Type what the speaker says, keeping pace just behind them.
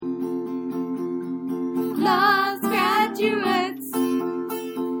Lost graduates,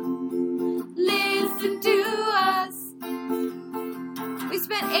 listen to us. We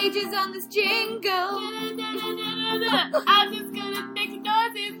spent ages on this jingle. I'm just gonna make some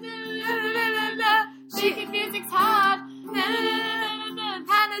noises. Shaking music's hard.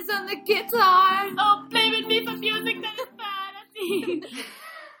 Hannah's on the guitar. Oh, play with me for music that is fantasy.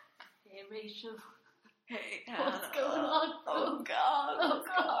 Hey, Rachel. Hey, What's going on? Oh God. Oh,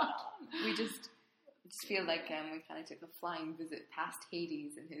 God. We just feel like we kind of took a flying visit past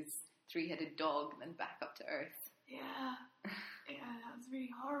Hades and his three-headed dog and then back up to Earth. Yeah, that was really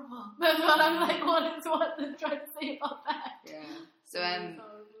horrible. That's what I'm like, what they're trying to say about that? Yeah. So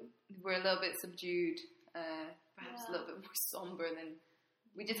we're a little bit subdued, perhaps a little bit more somber than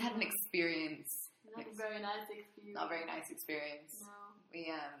we just had an experience. Not a very nice experience. Not a very nice experience. No.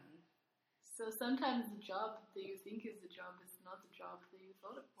 We So sometimes the job that you think is the job is not the job that you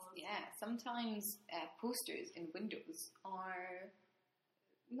thought it was. Yeah, sometimes posters in windows are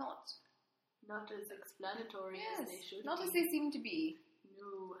not as explanatory as they should not be. as they seem to be.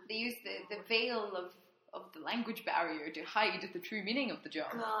 No. They use the veil of the language barrier to hide the true meaning of the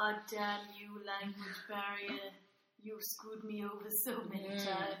job. God damn you, language barrier. You screwed me over so many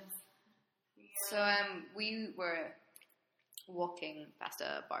times. Yeah. So we were walking past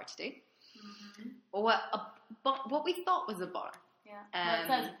a bar today. What we thought was a bar. Yeah. It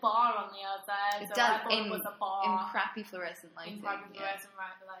says bar on the outside. It so does I thought it was a bar. in crappy fluorescent lighting. In crappy fluorescent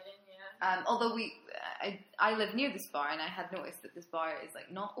lighting, yeah. Although I live near this bar, and I had noticed that this bar is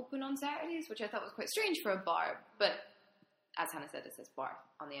like not open on Saturdays, which I thought was quite strange for a bar. But as Hannah said, it says bar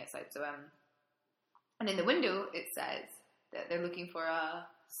on the outside. So and in the window it says that they're looking for a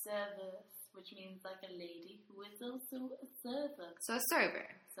service, which means like a lady who is also a server. So a server,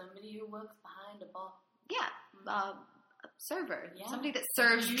 somebody who works behind a bar. Yeah, a server, yeah. Somebody that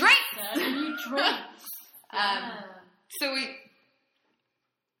serves drinks. You drinks. So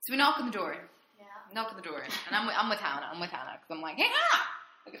we knock on the door. Yeah. Knock on the door, and I'm with Hannah. Because I'm like, hey Hannah,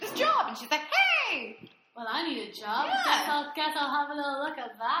 look at this job, and she's like, hey. Well, I need a job. Yeah. Guess I'll have a little look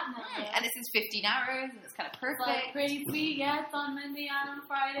at that now. And this is 15 hours, and it's kind of perfect. It's like pretty sweet, yeah. It's on Monday and on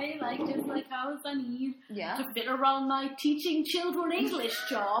Friday, like just like hours I need to fit around my teaching children English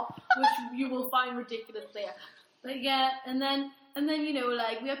job, which you will find ridiculous there. But yeah, and then you know,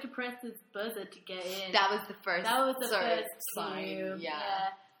 like we have to press this buzzer to get in. That was the first. That was the first sign. cue.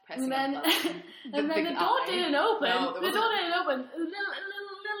 Yeah. And then the door didn't open. No, the door didn't open.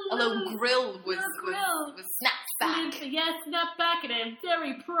 A little grill was snapped back. Yes, snapped back at him.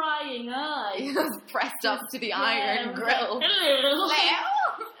 Very prying eye. He was pressed up to the iron grill. Like, hello.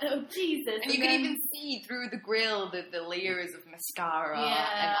 Oh, Jesus. And you can even see through the grill the layers of mascara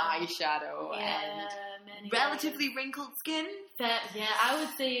and eyeshadow and relatively wrinkled skin. I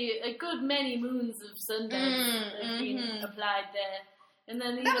would say a good many moons of Sundance have been applied there. And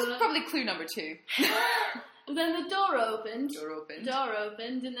then that was probably clue number 2. And then the door opened.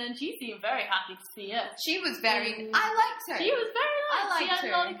 And then she seemed very happy to see us. She was very... I liked her. She was very nice. I liked her. She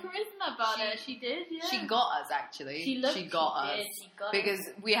had a lot of charisma about her. She did, yeah. She got us, actually. She got us. Because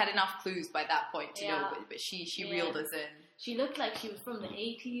we had enough clues by that point to know, but she reeled us in. She looked like she was from the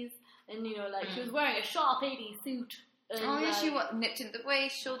 80s. And, you know, like, she was wearing a sharp 80s suit. And she was nipped in the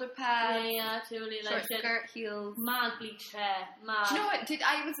waist, shoulder pads. Yeah, totally. Short skirt, heels. Mad bleached hair. Mad. Do you know what?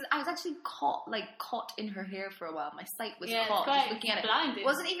 I was actually caught in her hair for a while. My sight was caught just looking at it. Blinded.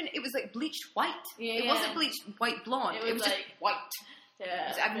 It was like bleached white. It wasn't bleached white blonde. It was like, just white.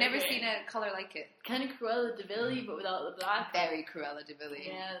 Yeah. I've never seen a colour like it. Kind of Cruella de Vil, but without the black. Very Cruella de Vil.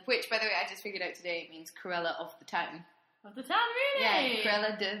 Yeah. Which, by the way, I just figured out today means Cruella of the town. Of the town, really? Yeah,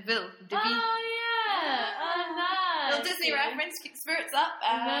 Cruella de Vil. Oh, yeah. Oh, nice. Little Disney reference, keep spirits up.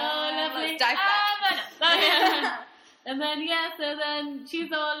 Lovely. Let's dive back. And then, so then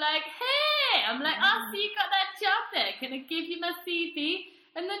she's all like, hey. I'm like, oh, so you got that job there. Can I give you my CV?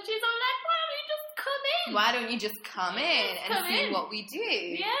 And then she's all like, why don't you just come in and see what we do?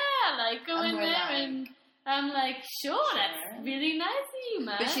 Yeah, like go in there and I'm like, sure, that's really nice of you,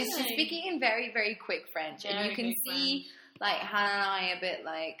 man. But she's speaking in very, very quick French. And you can see, like, Hannah and I a bit,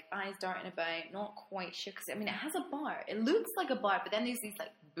 like, eyes darting about, not quite sure. Because, I mean, it has a bar. It looks like a bar, but then there's these,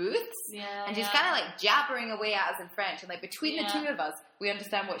 like, booths. Yeah, and she's kind of, like, jabbering away at us in French. And, like, between the two of us, we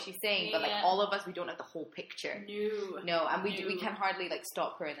understand what she's saying. But, like, all of us, we don't have the whole picture. No, and we can hardly, like,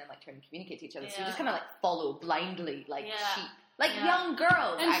 stop her and then, like, try and communicate to each other. So we just kind of, like, follow blindly, like, sheep. Like young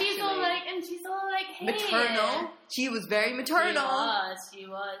girls, and she's all like, hey. Maternal. She was very maternal. She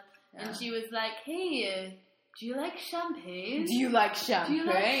was. And she was like, hey, do you like champagne? Do you like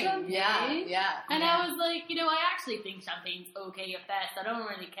champagne? Yeah. And I was like, I actually think champagne's okay at best. I don't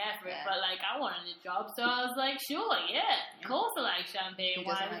really care for it, but like, I wanted a job, so I was like, sure, of course I like champagne.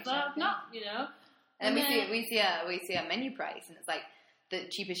 Why the fuck not? And then we see a menu price, and it's like the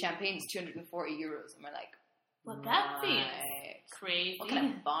cheapest champagne is €240, and we're like, well, that seems crazy. What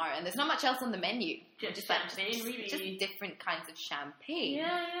kind of bar? And there's not much else on the menu. Just champagne, really. Just different kinds of champagne.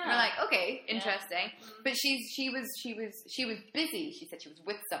 Yeah. And we're like, okay, interesting. Yeah. But she was busy. She said she was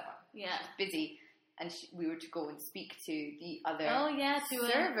with someone. Yeah, busy, and we were to go and speak to the other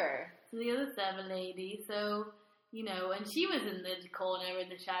server. To the other server lady. So. And she was in the corner in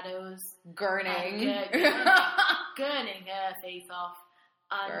the shadows, gurning her face off.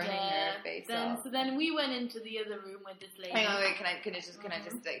 And so then we went into the other room with this lady. Hang on, wait, can I just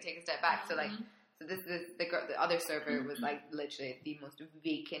like, take a step back? So like, the other server was like literally the most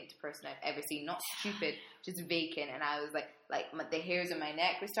vacant person I've ever seen. Not stupid, just vacant. And I was like the hairs on my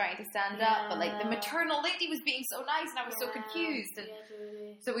neck were starting to stand up, but like the maternal lady was being so nice, and I was so confused. And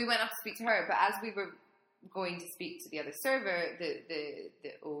so we went up to speak to her, but as we were going to speak to the other server, the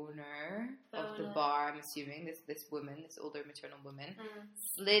owner of the bar, I'm assuming, this woman, this older maternal woman,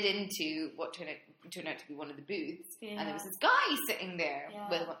 slid into what turned out to be one of the booths, and there was this guy sitting there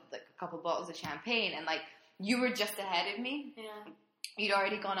with like a couple bottles of champagne, and like, you were just ahead of me. You'd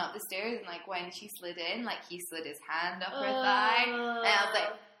already gone up the stairs, and like, when she slid in, like, he slid his hand up her thigh, and I was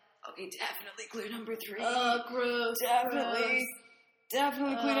like, okay, definitely clue number 3. Oh, gross.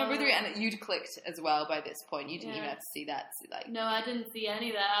 Definitely clue number 3, and you'd clicked as well by this point. You didn't even have to see that. No, I didn't see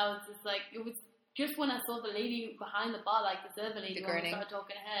any of that. I was just like, it was just when I saw the lady behind the bar, like the server lady, when I started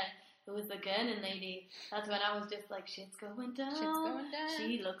talking to her. It was the gurning lady. That's when I was just like, shit's going down.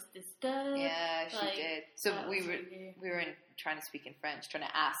 She looks disturbed. Yeah, she did. So we were trying to speak in French, trying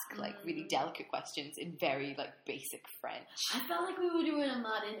to ask like really delicate questions in very like basic French. I felt like we were doing a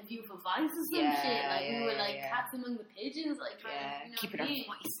mad interview for Vice or some shit. Like we were like cats among the pigeons, like trying to keeping our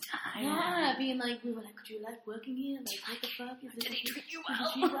voice down. Yeah, being like, we were like, could you like working here? Like, what the fuck is Did they treat you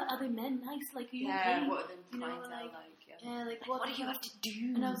well? Are they men nice? Like, are you okay? What are them clientele like? Like what do you have to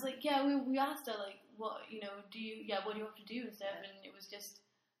do? And I was like, we asked her like, what do you what do you have to do and stuff? And it was just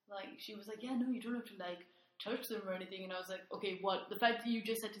like, she was like, no, you don't have to like touch them or anything. And I was like, okay, what? The fact that you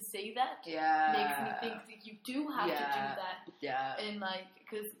just had to say that makes me think that you do have to do that. Yeah. And like,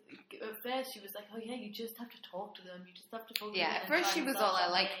 because at first she was like, oh yeah, you just have to talk to them. You just have to talk to them. Yeah, at first she was all, I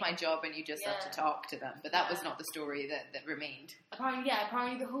like my job and you just have to talk to them. But that was not the story that remained.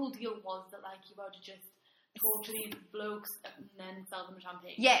 Apparently the whole deal was that like you had to just talk to these blokes and then sell them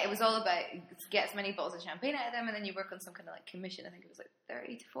champagne. Yeah, it was all about get as many bottles of champagne out of them, and then you work on some kind of like commission. I think it was like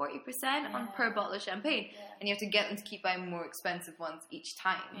 30 to 40% on per bottle of champagne, and you have to get them to keep buying more expensive ones each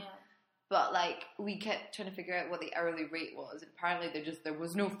time. Yeah. But like we kept trying to figure out what the hourly rate was, and apparently there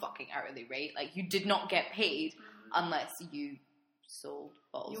was no fucking hourly rate. Like you did not get paid unless you sold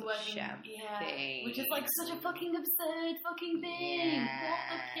bottles of champagne. Which is like such a fucking absurd fucking thing. What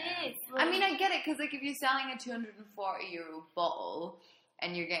the piss? Like, I mean, I get it, because like if you're selling a €240 bottle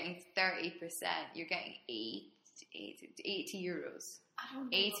and you're getting 30%, you're getting 80 euros. I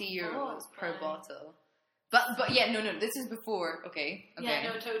don't know. 80 euros per bottle. But yeah, no, this is before. Okay. Yeah,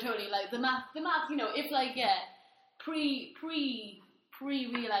 no, totally. Like the math. If like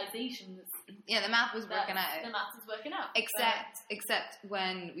pre-realizations. Yeah, the math was working out. The math was working out. Except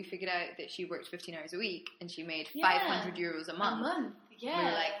when we figured out that she worked 15 hours a week and she made €500 a month. Yeah. We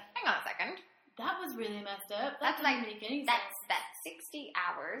were like, hang on a second. That was really messed up. That doesn't make any sense. That's 60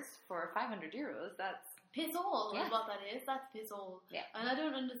 hours for €500. That's piss all is what that is. That's piss all. Yeah. And I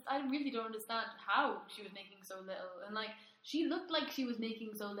really don't understand how she was making so little. And like, she looked like she was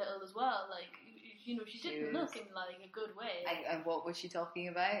making so little as well. Like, she didn't look in like a good way. And what was she talking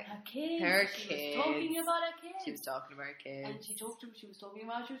about? Her kids. She was talking about her kids. She was talking about her kids. And she was talking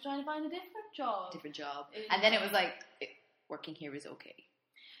about she was trying to find a different job. And then it was like, working here is okay.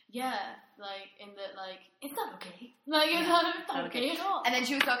 Yeah, like, it's not okay. Like, it's not okay at all. And then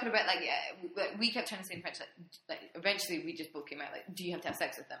she was talking about, like, we kept trying to say in French, like, eventually we just both came out, like, do you have to have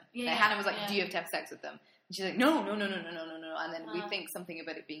sex with them? Yeah, like, Hannah was like, do you have to have sex with them? And she's like, no. And then we think something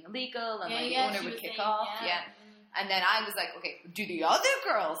about it being illegal, and, the owner would kick off. Yeah. And then I was like, okay, do the other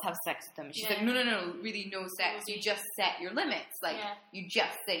girls have sex with them? And she's like, no, really no sex. You just set your limits. Like, you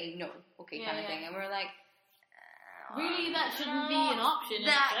just say no, okay, kind of thing. And we're like, really, that shouldn't be an option.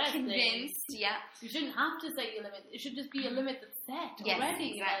 That convinced, You shouldn't have to set your limit. It should just be a limit that's set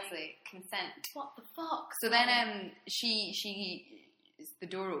already. Yes, exactly. Consent. What the fuck? So then she the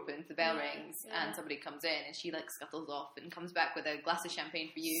door opens, the bell rings, and somebody comes in, and she like scuttles off and comes back with a glass of champagne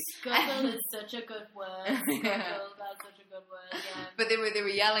for you. Scuttle is such a good word. Scuttle, that's such a good word. Yeah. But they were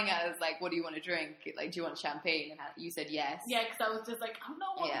yelling at us like, "What do you want to drink? Like, do you want champagne?" And you said yes. Yeah, because I was just like, "Oh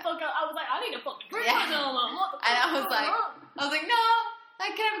no, what the fuck?" I was like, "I need a fucking drink." Yeah. What the fuck? And I was like, "No,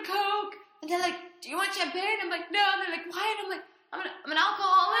 I can have a Coke." And they're like, "Do you want champagne?" I'm like, "No." And they're like, "Why?" And I'm like, I'm an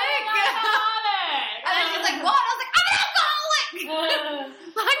alcoholic. And then she's like, "What?" I was like, "I'm an alcoholic."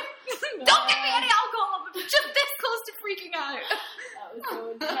 Like, don't give me any alcohol. I'm just this close to freaking out. That was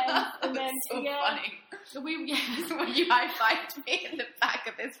so intense. And then so funny. When you high-fived me in the back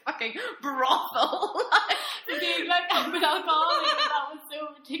of this fucking brothel. Being like, I'm an alcoholic, and that was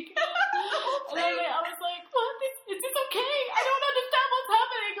so ridiculous. And then I was like, what? Is this okay? I don't understand what's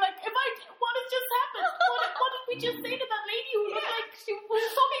happening. Like, what has just happened? What did we just say to that lady who looked like she was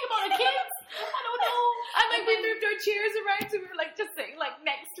talking about her kids? I don't know. And like, we moved our chairs around, so we were like just sitting like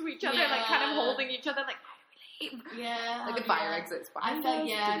next to each other, like kind of holding each other, like, like the fire exits behind us.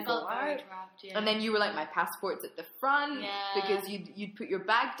 I felt very trapped. Yeah. And then you were like, my passport's at the front because you'd put your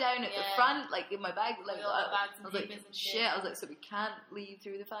bag down at the front, like in my bag. Like I was like, shit. I was like, so we can't leave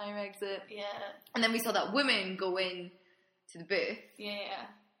through the fire exit. Yeah. And then we saw that woman go in to the booth. Yeah.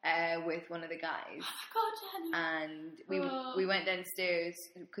 With one of the guys. Oh God, and we went downstairs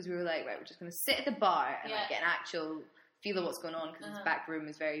because we were like, right, we're just going to sit at the bar and like get an actual feel of what's going on because this back room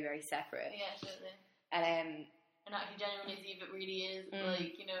is very, very separate. Yeah, totally. And actually genuinely see if it really is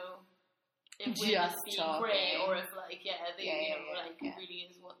like, you know, if we're just being great or if like it really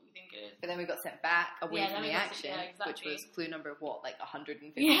is what we think it is. But then we got sent back away from the action, exactly. which was clue number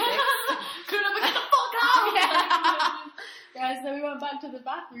 156. Clue number, get the fuck out! So we went back to the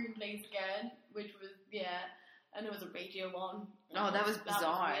bathroom place again, which was and it was a radio on. Oh, that was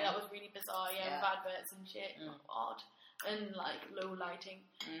bizarre. That was really bizarre. Yeah, with adverts and shit, odd and like low lighting,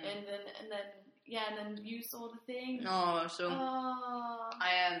 and then you saw the thing. No, so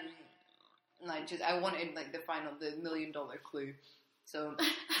I I wanted like the $1 million clue. So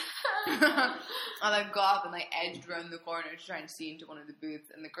I like got up and like edged around the corner to try and see into one of the booths,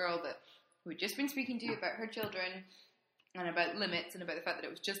 and the girl who had just been speaking to you about her children and about limits and about the fact that it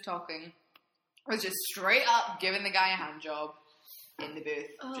was just talking was just straight up giving the guy a hand job in the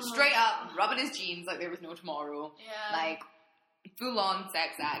booth. Just straight up rubbing his jeans like there was no tomorrow. Yeah. Like full on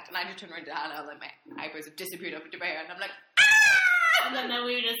sex act. And I just turned around to Hannah, like my eyebrows have disappeared up into my hair, and I'm like, ah! And then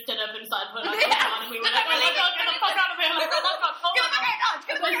we just stood up and started putting our clothes on, and we were like, oh my God, get the fuck out of here! Like, oh my God,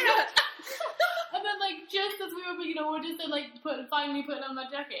 get the fuck out! And then like just as we were, we're just like finally putting on my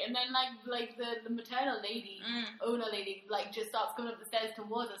jacket, and then like the maternal lady, owner lady, like just starts coming up the stairs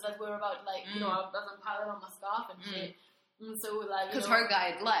towards us as we're about as I'm piling on my scarf and shit. And so like because her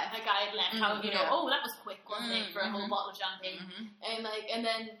guy had left. Her guy had left. Oh, that was quick, wasn't it, for a whole bottle of champagne? And like and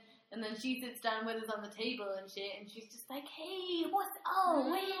then she sits down with us on the table and shit, and she's just like, hey, what's come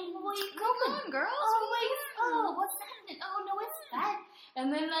on, girls? What's happening? Oh no, it's bad. And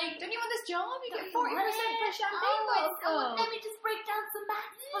then like, don't you want this job? You get 40% for champagne. Let me just break down some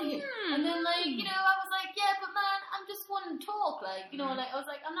maths for you. And then like, I was like, yeah, but man, I'm just wanting to talk. Like, like I was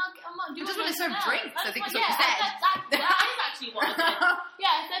like, I'm not doing. I just want to serve drinks. I think that's what you said. That is actually what I said.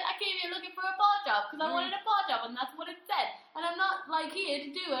 Yeah, I said I came here looking for a bar job because I wanted a bar job, and that's what it said. And I'm not like here to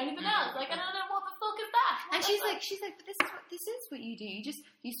do anything else. Like I don't know what the fuck is that. And she's like, but this is what you do.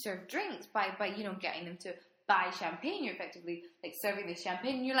 You serve drinks by getting them to buy champagne. You're effectively like serving the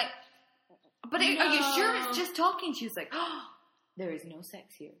champagne, and you're like, but are you sure it's just talking? She was like, there is no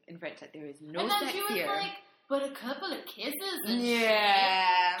sex here. In French, like there is no sex here. And then she was like, but a couple of kisses and shit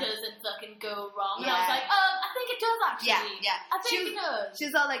doesn't fucking go wrong. And I was like, I think it does actually. Yeah. I think it does. She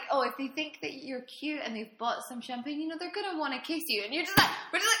was all like, if they think that you're cute and they've bought some champagne, they're gonna want to kiss you. And we're just like,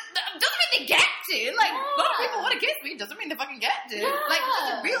 doesn't mean they get to. Like, most people want to kiss me, doesn't mean they fucking get to. Like, just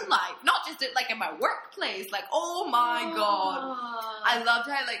in real life, not just like in my workplace. Like, oh my God. I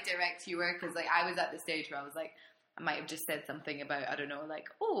loved how like direct you were, because like I was at the stage where I was like, I might have just said something about, I don't know, like,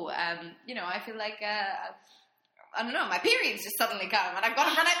 I feel like, I don't know, my period's just suddenly come and I've got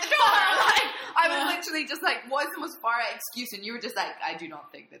to run out the door. Like, I was literally just like, what's the most far out excuse? And you were just like, I do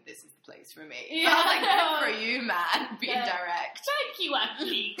not think that this is the place for me. Yeah. I was like, good for you, man, being direct. Thank you,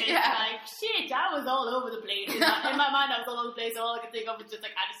 actually. Like, shit, I was all over the place. In my mind, I was all over the place. All I could think of was just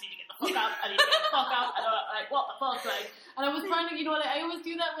like, I just need to get the fuck out. I need to get the fuck out. I don't like, what the fuck, like. And I was trying to, I always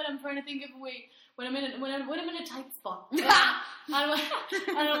do that when I'm trying to think of a way. When I'm in a tight spot, and I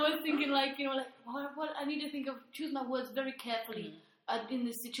was thinking like, what I need to think of, choose my words very carefully, in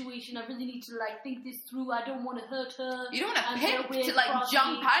this situation, I really need to like think this through. I don't want to hurt her. You don't want to pick to like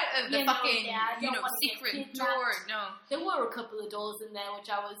jump out of the fucking secret door. No, there were a couple of doors in there which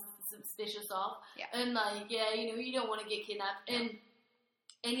I was suspicious of. Yeah, and like you don't want to get kidnapped.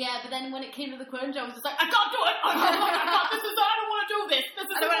 And yeah, but then when it came to the crunch, I was just like, I can't do it. I don't want to do this. I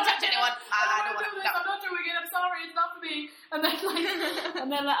don't want to touch anyone. I don't want to do this. I'm not doing it. I'm sorry. It's not for me. And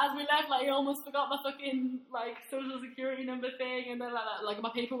then as we left, like I almost forgot my fucking like social security number thing, and then like my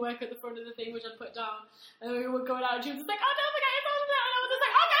paperwork at the front of the thing which I put down. And we were going out, and she was just like, oh, don't forget your phone. And I was just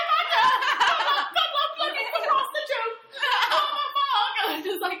like, okay, I'm looking for prostitute. Oh my fuck! And I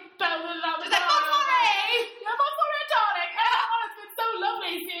just like belted it out the door.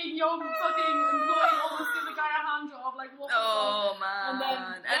 Lovely seeing your fucking employee almost give the guy a hand job, like what the fuck? Man.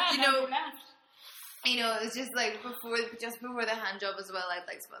 And it was just like before the hand job as well. I'd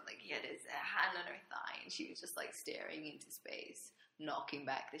like spot like he had his hand on her thigh, and she was just like staring into space, knocking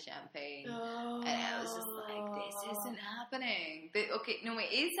back the champagne, and I was just like, this isn't happening. It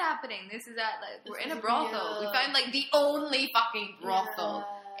is happening. This is we're in a brothel. We found like the only fucking brothel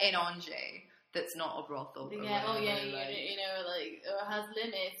in Angers. That's not a brothel. Yeah. It has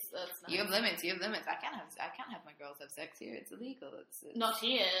limits. That's nice. You have limits. I can't have my girls have sex here. It's illegal. It's not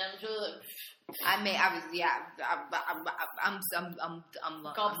here. I'm sure. I'm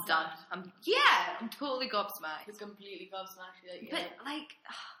done. I'm totally gobsmacked. It's completely gobsmacked. But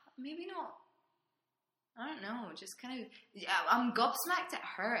maybe not. I don't know. Just kind of. I'm gobsmacked at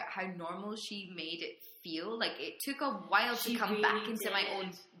her at how normal she made it feel. Like it took a while to come back into my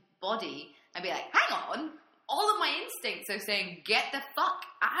own body. I'd be like, hang on, all of my instincts are saying, get the fuck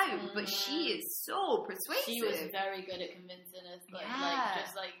out, but she is so persuasive. She was very good at convincing us,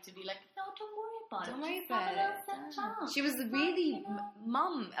 to be like, no, don't worry about it. Don't worry about it. She was really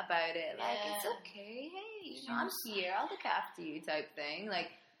mum about it. Like, it's okay, hey, I'm here, I'll look after you type thing.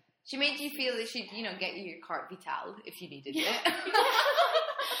 Like, she made you feel that she'd, get you your carte vitale if you needed it.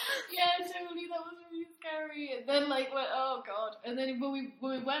 Yeah, totally. That was really scary. And then, oh god. And then when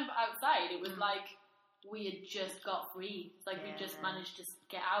we went outside, it was like we had just got free. It's like we just managed to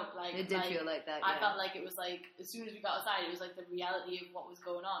get out. Like it did feel like that. I felt like it was like as soon as we got outside, it was like the reality of what was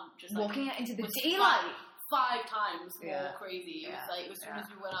going on. Just walking out into the daylight. 5 times more crazy. It was like as soon as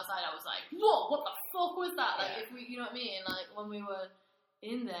we went outside, I was like, whoa, what the fuck was that? Like if we, you know what I mean? Like when we were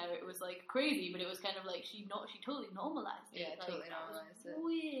in there, it was like crazy, but it was kind of like she totally normalized it. Yeah, totally normalized it.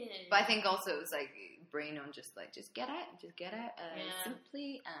 Weird. But I think also it was like brain on just get out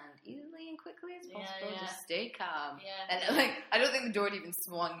simply and easily and quickly as possible. Just stay calm. Yeah. And I don't think the door had even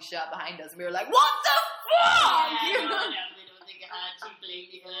swung shut behind us. We were like, what the fuck? Yeah, I don't think it had. She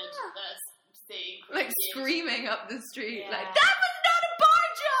blatantly heard us saying screaming up the street, like that was not a bar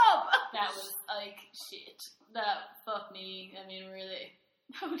job. That was like shit. That fucked me. I mean, really.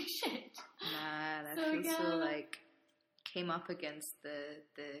 Holy shit. Man, I feel so came up against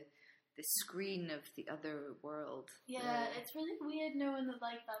the screen of the other world. Yeah, it's really weird knowing that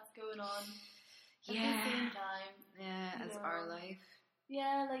that's going on at the same time. Yeah, as our life.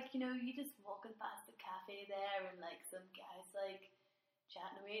 Yeah, you just walking past the cafe there and some guys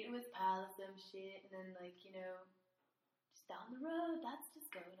chatting away to his pal or some shit, and then just down the road, that's just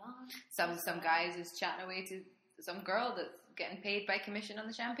going on. Some guys is chatting away to some girl that's getting paid by commission on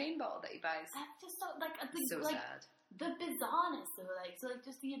the champagne bottle that he buys. That's just so sad. The bizarreness of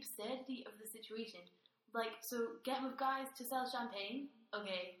just the absurdity of the situation. So getting with guys to sell champagne.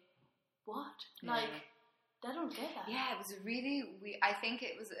 Okay, what? I don't get that. Yeah, it was really weird. I think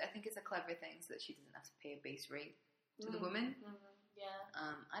it's a clever thing so that she doesn't have to pay a base rate to the woman. Mm-hmm.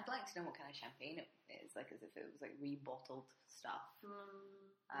 Yeah. I'd like to know what kind of champagne it is, as if it was rebottled stuff.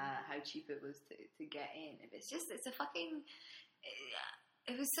 How cheap it was to get in. It's a fucking.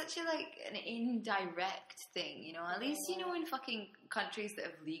 It was such an indirect thing, At least in fucking countries that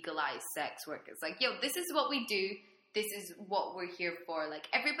have legalized sex work, it's like, yo, this is what we do. This is what we're here for.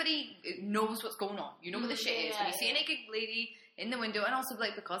 Everybody knows what's going on. You know what the shit is. When you see a naked lady in the window, and also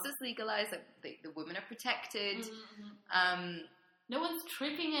because it's legalized, the women are protected. Mm-hmm. No one's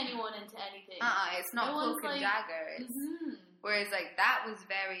tripping anyone into anything. It's not cloak and dagger. It's, whereas that was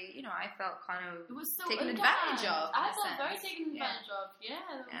very, I felt kind of it was so taken advantage of. I felt very taken advantage of. Yeah,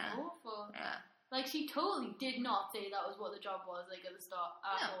 that was awful. Yeah. She totally did not say that was what the job was at the start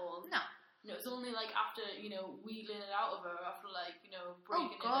at all. No. No, it's only after, wheeling it out of her, after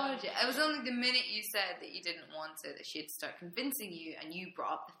breaking it out. Yeah. It was only the minute you said that you didn't want it that she'd start convincing you, and you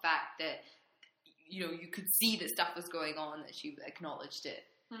brought up the fact that you could see that stuff was going on, that she acknowledged it.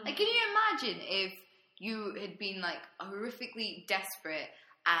 Mm-hmm. Can you imagine if you had been horrifically desperate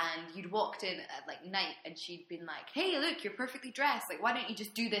and you'd walked in at like night and she'd been like, hey, look, you're perfectly dressed, like why don't you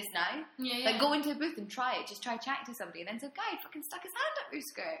just do this now? Like go into a booth and try it, just try chatting to somebody, and then some guy fucking stuck his hand up your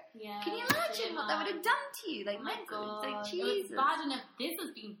skirt. Can you imagine what that would have done to you? Like, oh my God, like Jesus, it was bad enough. This has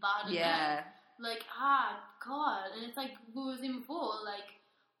been bad enough. Like, God, and it's like we was in before, like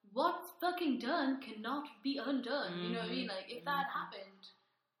what's fucking done cannot be undone. You know what I mean? Like if that happened,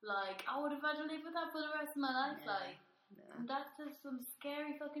 like I would have had to live with that for the rest of my life. Like. And that's just some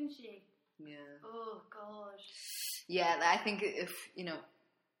scary fucking shit. Oh gosh. I think if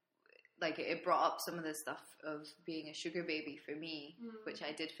like it brought up some of the stuff of being a sugar baby for me, which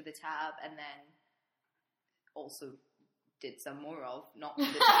I did for the tab, and then also did some more of, not for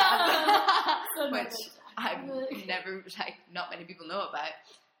the tab, which I've never, like, not many people know about.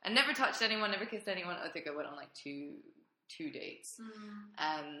 I never touched anyone, never kissed anyone. I think I went on like two dates.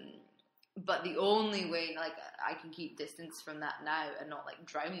 But the only way, like, I can keep distance from that now and not, like,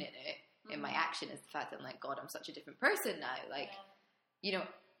 drown in it, in my action, is the fact that I'm like, God, I'm such a different person now. Like,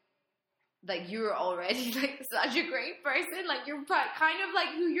 like, you're already, like, such a great person. Like, you're kind of, like,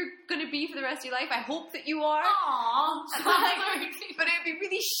 who you're going to be for the rest of your life. I hope that you are. Aww. But it would be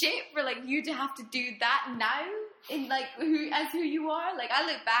really shit for, like, you to have to do that now. In like who you are. Like I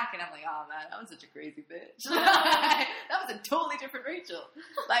look back and I'm like, oh man, that was such a crazy bitch. That was a totally different Rachel.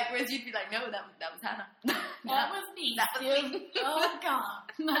 Like whereas you'd be like, no, that was Hannah. That was me. That was me. Oh God.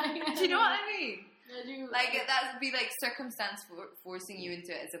 Do you know what I mean? I do. Like that would be like circumstance forcing you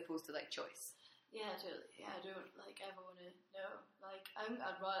into it as opposed to like choice. Yeah, totally. Yeah, I don't like ever want to know. Like I'd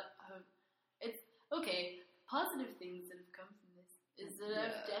rather. It's okay. Positive things that have come from this is that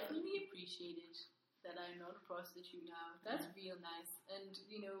I've definitely appreciated that I'm not a prostitute now. That's real nice. And,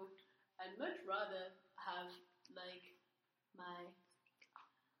 I'd much rather have, like, my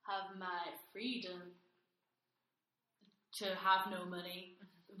freedom to have no money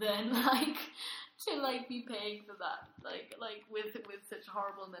than, like, to, like, be paying for that. Like, with such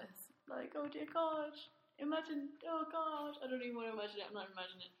horribleness. Like, oh dear gosh. Imagine, oh gosh. I don't even want to imagine it. I'm not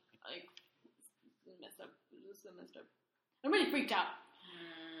imagining it. Like, it's messed up. It's so messed up. I'm really freaked out.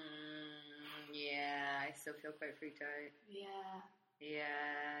 Yeah, I still feel quite freaked out. Yeah.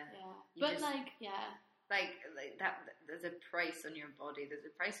 But just, like that. There's a price on your body. There's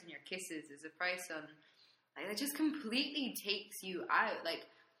a price on your kisses. There's a price on, like, it just completely takes you out. Like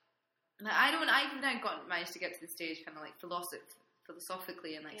I've now managed to get to the stage, kind of like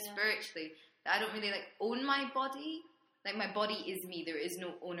philosophically and like spiritually, that I don't really like own my body. Like my body is me. There is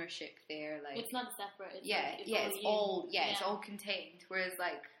no ownership there. Like it's not separate. It's all contained. Whereas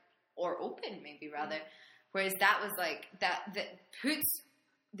like. Or open, maybe rather. Whereas that was like that puts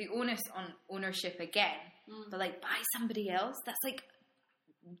the onus on ownership again. But like by somebody else, that's like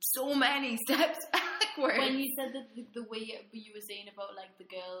so many steps backwards. When you said that the way you were saying about like the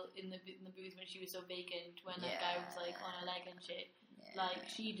girl in the booth when she was so vacant, when that guy was like on her leg and shit. Like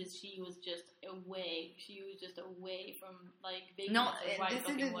she was just away. She was just away from like being not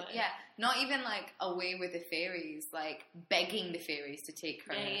even like away with the fairies, like begging the fairies to take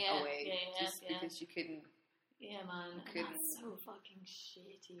her away because she couldn't. Yeah, man, that's so fucking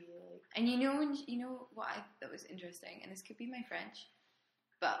shitty. Like. And what that was interesting, and this could be my French,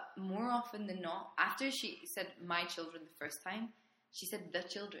 but more often than not, after she said my children the first time, she said the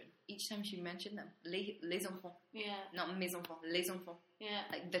children. Each time she mentioned them. Les enfants. Yeah. Not mes enfants. Les enfants. Yeah.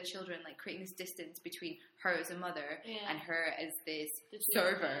 Like the children, like creating this distance between her as a mother and her as this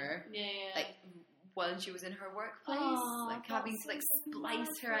server. Yeah. Like when she was in her workplace. Like having to like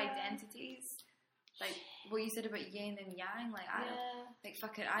splice her identities. Like what you said about yin and yang. Like I don't like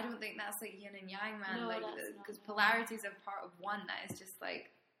fucking I don't think that's like yin and yang, man. No, like because polarities are part of one. That is just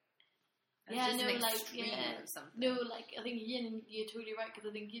like I think you're totally right, because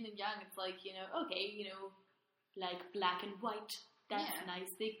I think yin and yang, it's like, like black and white, that's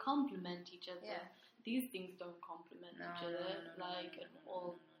nice, they complement each other. These things don't complement each other, at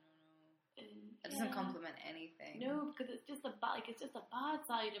all. It doesn't complement anything. No, because it's just a bad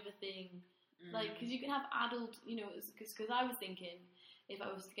side of a thing. Like, because you can have adult, because I was thinking, if I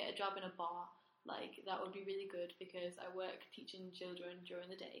was to get a job in a bar, like, that would be really good, because I work teaching children during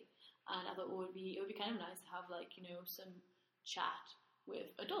the day. And I thought it would be kind of nice to have, like, some chat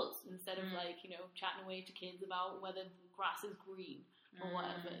with adults instead of, like, chatting away to kids about whether grass is green or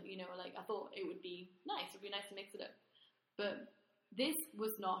whatever, like, I thought it would be nice. It would be nice to mix it up. But this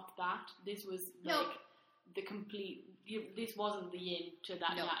was not that. This was, like, the complete, this wasn't the yin to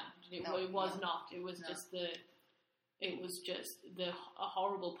that yang. It was not. It was just a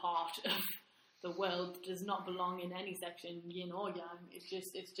horrible part of the world does not belong in any section, yin or yang. It's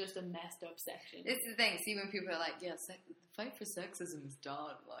just a messed up section. This is the thing. See, when people are like, fight for sexism is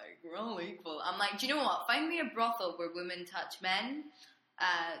done. Like, we're all equal. I'm like, do you know what? Find me a brothel where women touch men,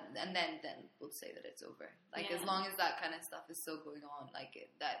 and then we'll say that it's over. Like, as long as that kind of stuff is still going on, like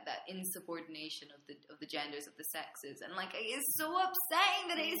that insubordination of the genders, of the sexes, and like, it's so upsetting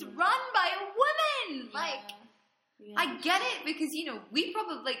that it's run by a woman. Like, I get it, because, you know, we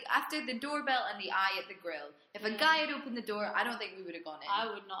probably, like, after the doorbell and the eye at the grill, if a guy had opened the door, I don't think we would have gone in. I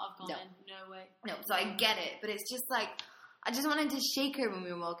would not have gone in. No way. No, so I get it, but it's just like, I just wanted to shake her when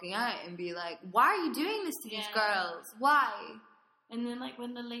we were walking out and be like, why are you doing this to these girls? Why? And then, like,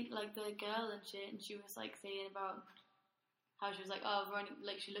 when the girl and shit, and she was, like, saying about how she was like, oh, Veronica,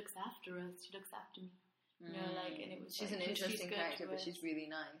 like, she looks after us, she looks after me. You know, like, and it was she's like, an interesting character, but she's really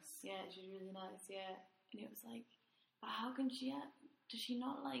nice. Yeah, she's really nice, yeah. And it was like, but how can she, does she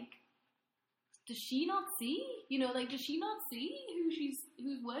not see? You know, like, does she not see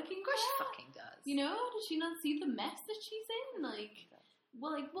who's working? Of course she fucking does. You know, does she not see the mess that she's in? Like,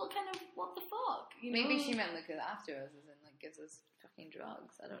 well, like, what the fuck? You know? Maybe she meant look after us, as in, like, gives us fucking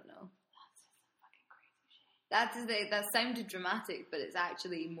drugs. I don't know. That's just some fucking crazy shit. That sounded dramatic, but it's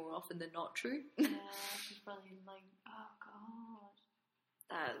actually more often than not true. Yeah, she's probably like, oh god.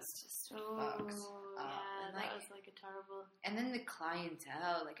 That was just fucked. Yeah, and that was like a terrible. And then the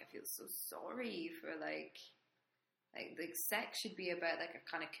clientele, like, I feel so sorry for like sex should be about like a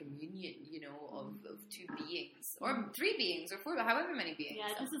kind of communion, you know, of two beings or three beings or four, however many beings.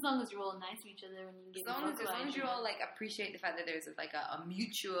 Yeah, just as long as you're all nice to each other and you as long as you all like appreciate the fact that there's like a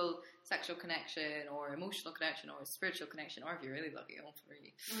mutual sexual connection or emotional connection or spiritual connection, or if you're really lucky, all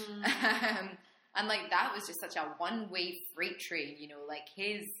three. And like that was just such a one-way freight train, you know, like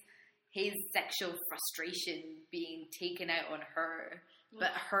his sexual frustration being taken out on her,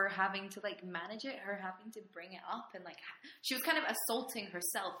 but her having to like manage it, her having to bring it up, and like she was kind of assaulting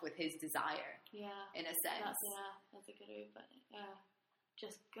herself with his desire. Yeah, in a sense. That's a good way of putting it. Yeah,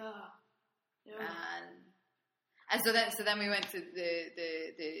 just go. Yeah. And so then we went to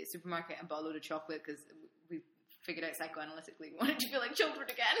the supermarket and bought a load of chocolate because we figured out psychoanalytically we wanted to feel like children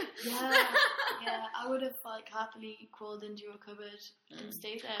again. Yeah, I would have like happily crawled into your cupboard and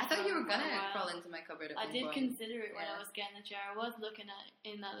stayed there. I thought you were gonna crawl into my cupboard. I did consider it when I was getting the chair. I was looking at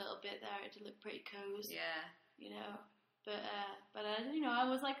in that little bit there to look pretty cozy. Yeah, you know. But you know, I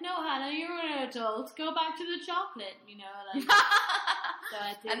was like, no, Hannah, you're an adult. Go back to the chocolate. You know, like. So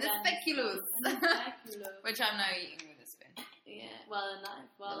I did. And the speculoos, which I'm now eating with a spoon. Yeah, well, a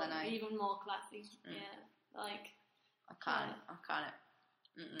knife. Well, even more classy. Yeah. Like, I can't.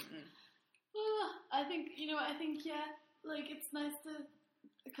 I think, like, it's nice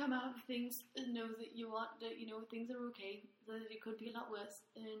to come out of things and know that you want, that, you know, things are okay, that it could be a lot worse,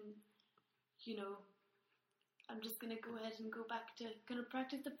 and, you know, I'm just gonna go ahead and go back to gonna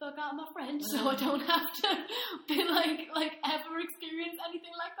practice the fuck out of my French, so I don't have to be like ever experience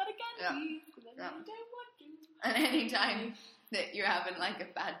anything like that again, please, because I really don't want to. And anytime that you're having like a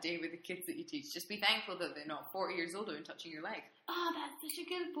bad day with the kids that you teach, just be thankful that they're not 40 years older and touching your leg. Oh, that's such a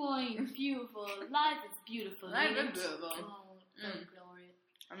good point. Beautiful. Life is beautiful. Life is beautiful. Oh, so glorious.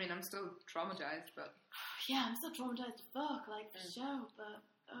 I mean, I'm still traumatized, but... Yeah, I'm still traumatized as fuck, like, for sure, but...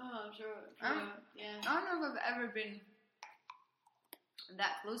 Oh, I'm sure, yeah. I don't know if I've ever been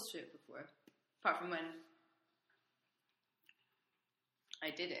that close to it before. Apart from when I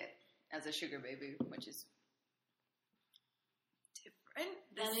did it as a sugar baby, which is...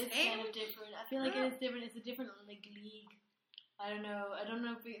 That is kind of different. I feel like it is different. It's a different like league. I don't know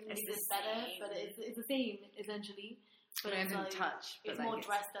if it's better, but it's the same essentially. But it's like, touch. It's more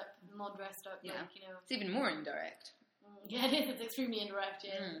dressed up. Yeah. Like, you know, it's even more indirect. Yeah, it is. It's extremely indirect.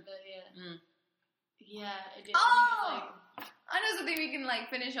 Yeah, but yeah. Yeah, it is. Oh, I know something we can like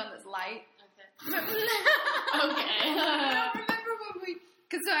finish on this light. Okay. I don't remember when we.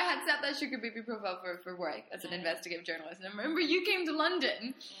 Because so I had set that sugar baby profile for work as an investigative journalist, and I remember you came to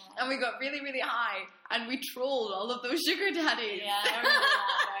London, and we got really, really high, and we trolled all of those sugar daddies. Yeah, I remember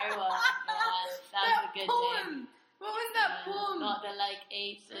that very well. Yeah, that was a good poem. Day. What was that poem? Not the like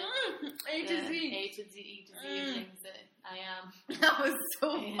A to Z things that I am. That was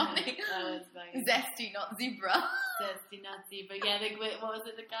so funny. That was funny. Zesty, not zebra. Zesty, not zebra. Yeah, what was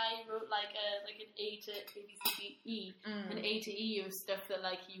it? The guy who wrote like an A to A, B, C, D, E. An A to E of stuff that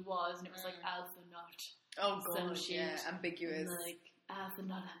like he was, and it was like alpha not. Oh god, yeah, ambiguous. And, like alpha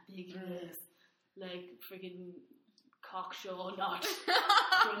not ambiguous. Like friggin' cockshaw not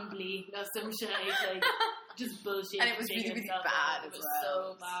crumbly, or some shit like just bullshit. And it was really, really bad. It was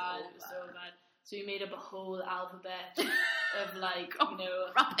so bad. It was so bad. So he made up a whole alphabet of like, you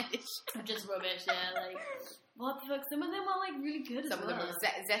know, rubbish. Just rubbish, yeah. Like, what the fuck? Some of them were like really good. Some of them were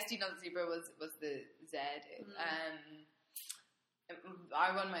Zesty Not Zebra was the Z.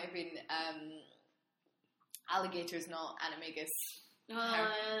 our one might have been alligators, not animagus. Oh,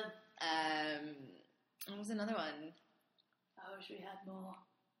 yeah. What was another one? I wish we had more.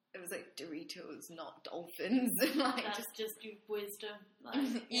 It was like Doritos, not dolphins. Like that's just your wisdom.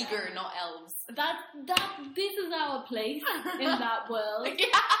 Like, eager, not elves. This is our place in that world.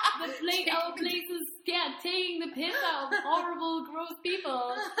 Our place is taking the piss out of horrible, gross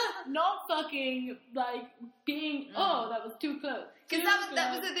people, not fucking like being. Oh, that was too close. Because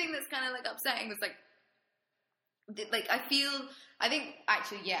that was the thing that's kind of like upsetting. Was like I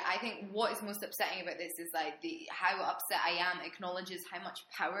think what is most upsetting about this is like how upset I am acknowledges how much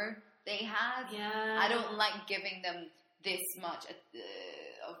power they have. Yeah. I don't like giving them this much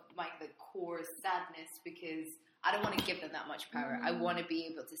of my core sadness because I don't want to give them that much power. I want to be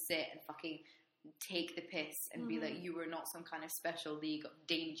able to sit and fucking take the piss and be like, you were not some kind of special league of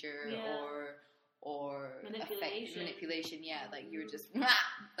danger or manipulation. Yeah, like you're just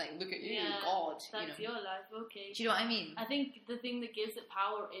like, look at you, God. That's your life, okay. Do you know what I mean? I think the thing that gives it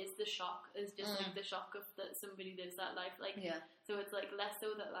power is the shock. Is just like the shock of that somebody lives that life. Like, so it's like less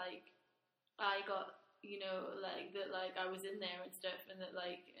so that like I got, like that, like I was in there and stuff, and that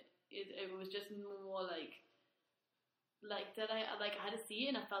like it was just more like that I had to see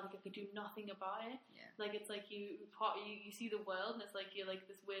it and I felt like I could do nothing about it. Yeah. Like it's like you see the world and it's like you're like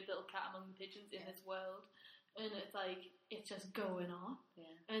this weird little cat among the pigeons in this world, and it's like it's just going on.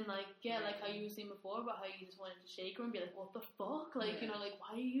 Yeah. And like like how you were saying before about how you just wanted to shake her and be like, what the fuck? Like like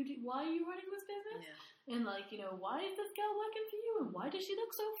why are you running this business? Yeah. And like why is this girl working for you? And why does she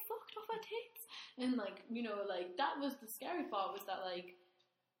look so fucked off her tits? And like like that was the scary part, was that like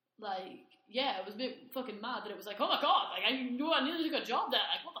it was a bit fucking mad that it was like, oh my god, like I knew I nearly took a job there,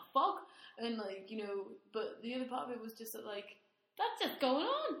 like what the fuck? And like but the other part of it was just that like that's just going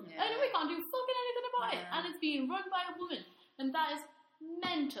on. I know we can't do fucking anything about it, and it's being run by a woman, and that is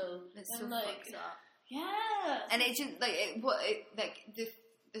mental. It's so fucked up. Yeah, and it's just like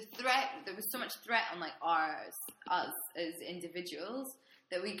the threat. There was so much threat on like us as individuals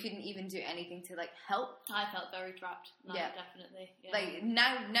that we couldn't even do anything to like help. I felt very trapped. Definitely. Yeah. Like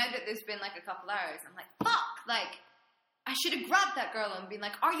now that there's been like a couple hours, I'm like, fuck, like I should have grabbed that girl and been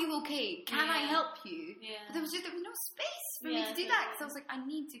like, are you okay? Can I help you? Yeah. But there was no space for me to do that, because I was like, I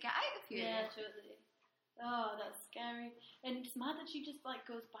need to get out of here. Yeah, totally. Oh, that's scary. And it's mad that she just like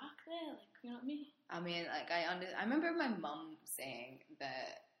goes back there, like, you know what I mean? I mean, like I remember my mum saying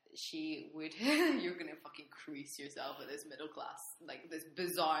that she would you're gonna fucking crease yourself with this middle class, like this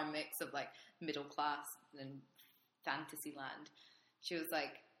bizarre mix of like middle class and fantasy land. She was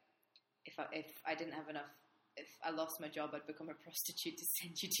like, if I didn't have enough, if I lost my job, I'd become a prostitute to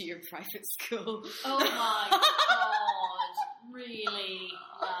send you to your private school. Oh my god, really?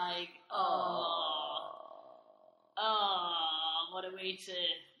 Like, what a way to.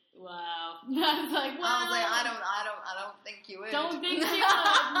 Wow. I was like, wow. I don't think you would. Don't think she would. No,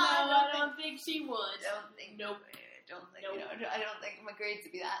 I don't think she would. Nope. I don't think my grades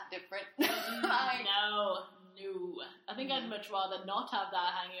would be that different. No. I think I'd much rather not have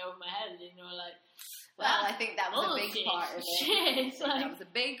that hanging over my head, like. Well, I think that was a big part of it. That was a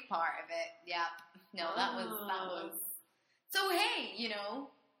big part of it. Yeah. No, that was. So hey,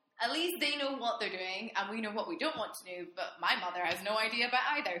 at least they know what they're doing, and we know what we don't want to do, but my mother has no idea about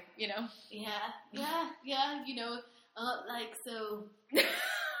either, Yeah, so,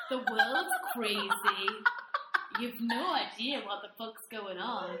 the world's crazy, you've no idea what the fuck's going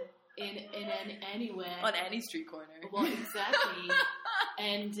on in anywhere. On any street corner. Well, exactly.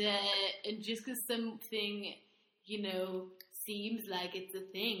 And just because something, seems like it's a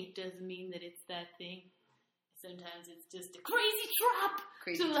thing, it doesn't mean that it's that thing. Sometimes it's just a crazy trap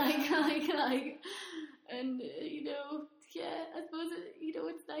and I suppose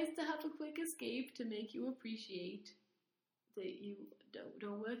it's nice to have a quick escape to make you appreciate that you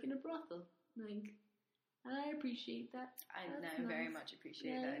don't work in a brothel. Like, and I appreciate that. I very much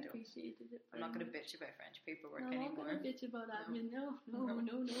appreciate that. I appreciated it. I'm not going to bitch about French paperwork anymore. I'm not going to bitch about admin. No.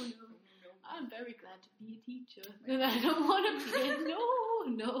 I'm very glad to be a teacher. And I don't want to be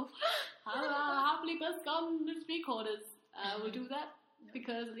no. Happily bus on the street corners. We'll do that.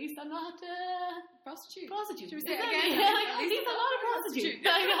 Because at least I'm not prostitute. Should we say that again? At least I'm not a prostitute.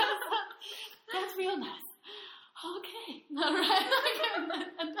 That's real nice. Okay. Alright.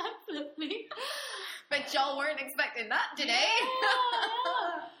 And that's lovely. But y'all weren't expecting that today.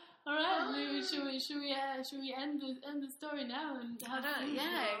 Yeah. All right. Should we end the story now and have food?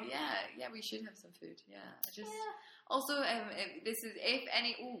 Yeah. We should have some food. Yeah. Also, if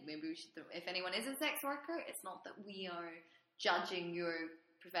anyone is a sex worker, it's not that we are judging your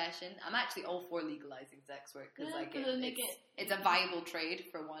profession. I'm actually all for legalizing sex work because it's a viable trade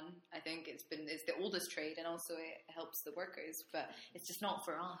for one. I think it's the oldest trade, and also it helps the workers, but it's just not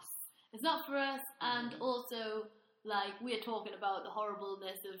for us. It's not for us, and also like we're talking about the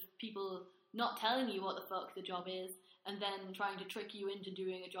horribleness of people not telling you what the fuck the job is, and then trying to trick you into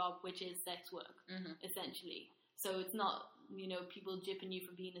doing a job which is sex work, essentially. So it's not, people gypping you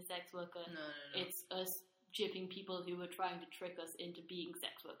for being a sex worker. No. It's us gypping people who are trying to trick us into being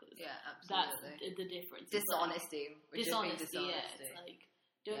sex workers. Yeah, absolutely. That's the difference. Dishonesty. Dishonesty, yeah. It's like,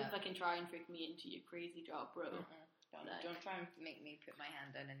 don't fucking try and trick me into your crazy job, bro. Don't try and make me put my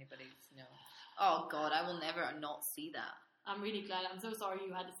hand on anybody's nose. Oh, God, I will never not see that. I'm really glad. I'm so sorry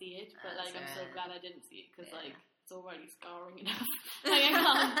you had to see it, but I'm so glad I didn't see it because it's already scarring enough. I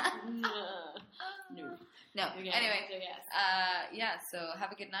can't. No. Okay, anyway, so yes. So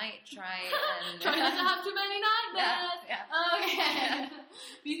have a good night. Try not to have too many nightmares. Yeah. Okay.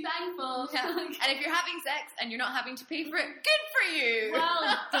 Be thankful. Yeah. And if you're having sex and you're not having to pay for it, good for you.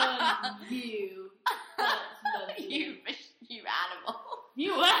 Well done, you. You animal.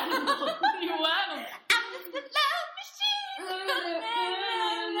 You animal. You animal. I'm just a love machine.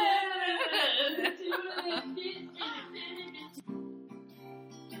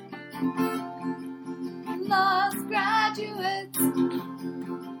 Lost graduates,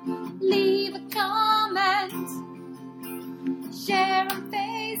 leave a comment, share on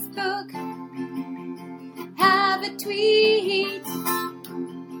Facebook, have a tweet,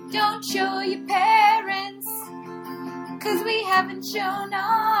 don't show your parents, 'cause we haven't shown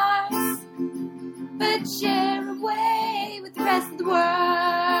ours, but share away.